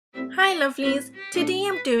Hi lovelies, today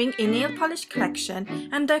I'm doing a nail polish collection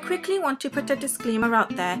and I quickly want to put a disclaimer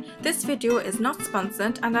out there. This video is not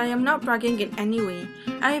sponsored and I am not bragging in any way.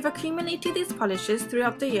 I have accumulated these polishes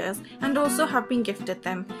throughout the years and also have been gifted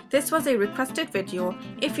them. This was a requested video.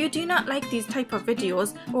 If you do not like these type of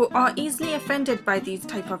videos or are easily offended by these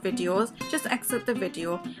type of videos, just exit the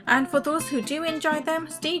video. And for those who do enjoy them,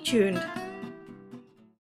 stay tuned.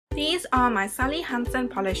 These are my Sally Hansen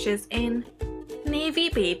polishes in Navy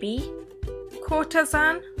Baby,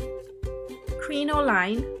 Courtasan,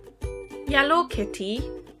 Crinoline, Yellow Kitty,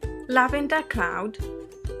 Lavender Cloud,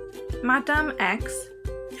 Madame X,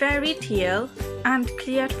 Fairy Teal and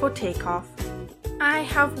Cleared for Takeoff. I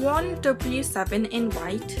have one W7 in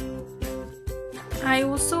white. I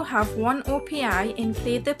also have one OPI in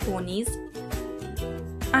Play the Ponies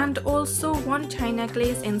and also one China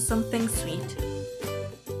Glaze in Something Sweet.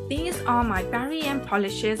 These are my Barry M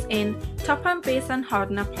polishes in Top and Base and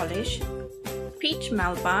Hardner Polish, Peach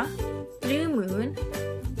Melba, Blue Moon,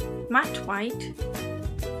 Matte White,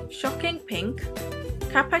 Shocking Pink,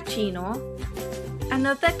 Cappuccino,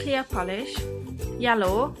 another clear polish,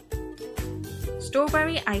 Yellow,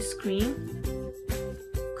 Strawberry Ice Cream,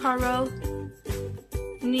 Coral,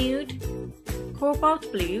 Nude,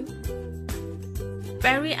 Cobalt Blue,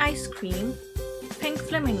 Berry Ice Cream, Pink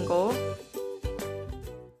Flamingo,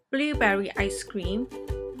 Blueberry Ice Cream,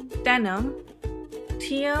 Denim,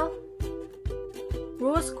 Teal,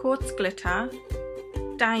 Rose Quartz Glitter,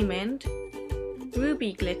 Diamond,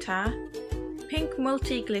 Ruby Glitter, Pink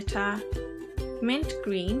Multi Glitter, Mint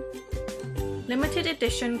Green, Limited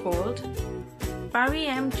Edition Gold, Barry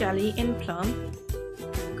M Jelly in Plum,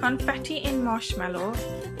 Confetti in Marshmallow,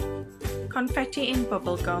 Confetti in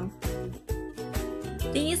Bubblegum.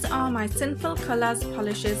 These are my Sinful Colors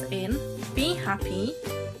polishes in Be Happy,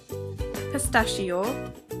 Pistachio,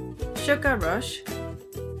 Sugar Rush,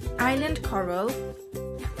 Island Coral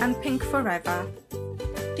and Pink Forever.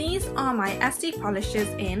 These are my Essie polishes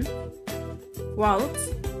in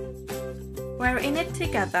Waltz, We're in It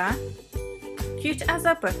Together, Cute as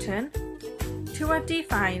a Button, To a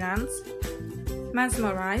Defiance,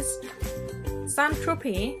 Mesmerized,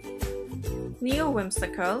 Saint-Tropez, Neo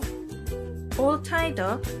Whimsical, All Tied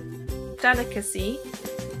Up, Delicacy,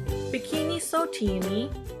 Bikini So Teeny,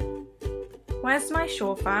 Where's My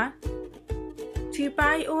Chauffeur, To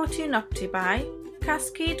Buy or To Not To Buy,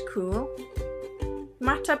 Cascade Cool,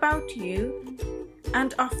 Matte About You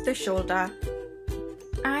and Off the Shoulder.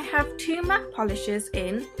 I have two matte polishes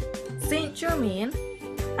in Saint Germain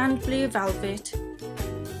and Blue Velvet.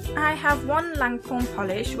 I have one Lancome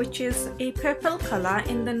polish which is a purple colour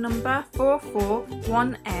in the number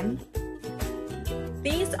 441N.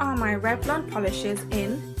 These are my Revlon polishes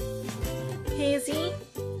in Hazy,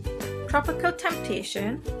 Tropical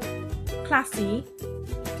Temptation, Classy,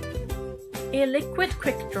 a Liquid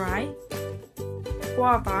Quick Dry,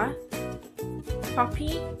 Guava,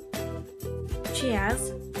 Poppy,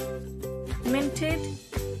 Cheers, Minted,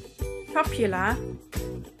 Popular,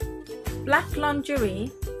 Black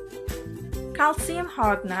Lingerie, Calcium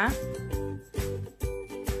Hardner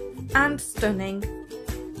and Stunning.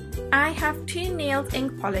 I have two nails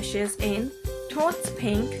ink polishes in Totes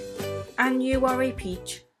Pink and You Are a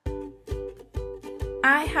Peach.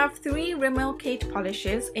 I have three Rimmel Kate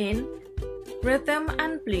polishes in Rhythm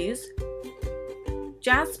and Blues,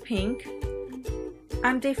 Jazz Pink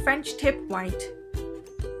and a French Tip White.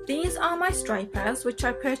 These are my stripers which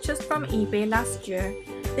I purchased from eBay last year.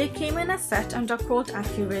 They came in a set and are called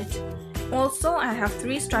Accurate. Also I have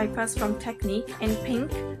three stripers from Technique in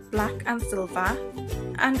pink, black and silver.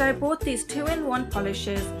 And I bought these 2-in-1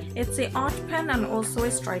 polishes. It's a art pen and also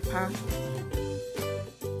a striper.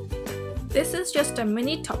 This is just a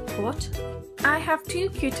mini top coat. I have two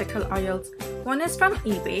cuticle oils. One is from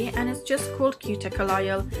eBay and it's just called cuticle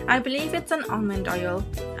oil. I believe it's an almond oil.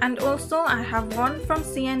 And also I have one from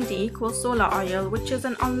CND called solar oil which is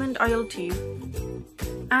an almond oil too.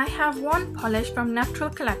 I have one polish from Natural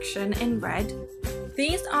Collection in red.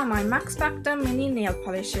 These are my Max Factor mini nail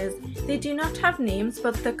polishes. They do not have names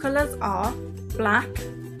but the colours are black,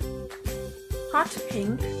 hot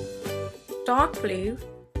pink, dark blue,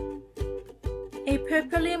 a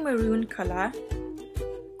purpley maroon colour,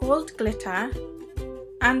 gold glitter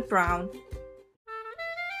and brown.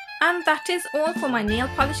 And that is all for my nail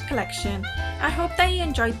polish collection. I hope that you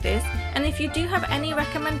enjoyed this, and if you do have any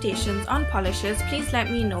recommendations on polishes, please let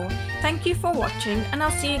me know. Thank you for watching and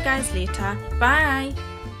I'll see you guys later. Bye!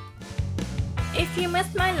 If you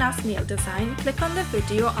missed my last nail design, click on the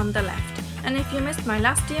video on the left. And if you missed my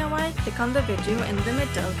last DIY, click on the video in the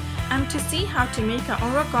middle. And to see how to make an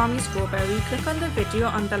origami strawberry, click on the video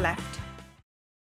on the left.